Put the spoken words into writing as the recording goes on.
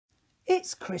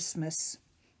It's Christmas.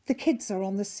 The kids are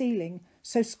on the ceiling,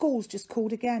 so school's just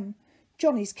called again.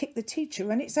 Jonny's kicked the teacher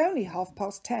and it's only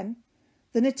 10:30.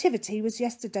 The nativity was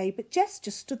yesterday, but Jess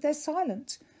just stood there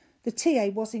silent. The TA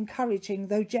was encouraging,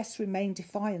 though Jess remained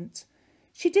defiant.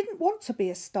 She didn't want to be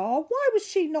a star. Why was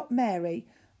she not Mary,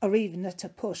 or even at a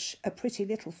push, a pretty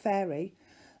little fairy?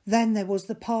 Then there was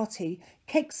the party,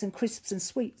 cakes and crisps and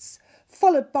sweets,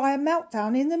 followed by a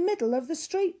meltdown in the middle of the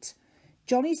street.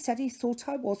 Jonny said he thought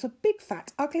I was a big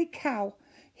fat ugly cow.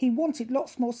 He wanted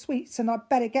lots more sweets and I'd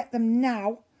better get them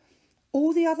now.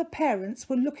 All the other parents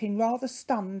were looking rather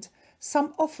stunned,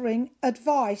 some offering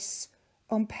advice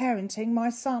on parenting my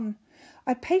son.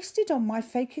 I pasted on my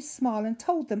fakest smile and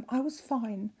told them I was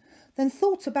fine, then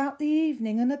thought about the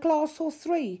evening and a glass or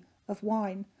three of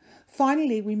wine.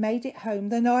 Finally we made it home,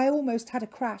 then I almost had a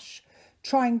crash,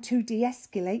 trying to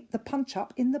de-escalate the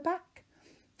punch-up in the back.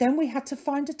 Then we had to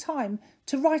find a time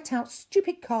to write out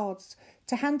stupid cards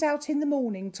to hand out in the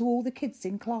morning to all the kids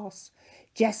in class.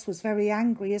 Jess was very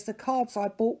angry as the cards I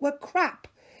bought were crap.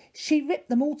 She ripped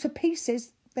them all to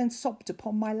pieces, then sobbed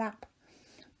upon my lap.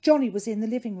 Jonny was in the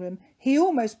living room. He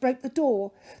almost broke the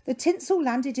door. The tinsel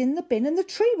landed in the bin and the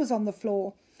tree was on the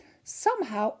floor.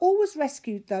 Somehow all was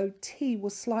rescued, though tea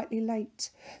was slightly late.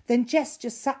 Then Jess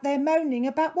just sat there moaning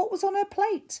about what was on her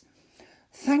plate.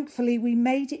 Thankfully we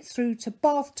made it through to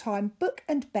bath time, book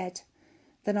and bed.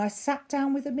 Then I sat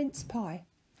down with a mince pie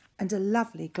and a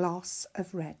lovely glass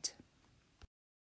of red.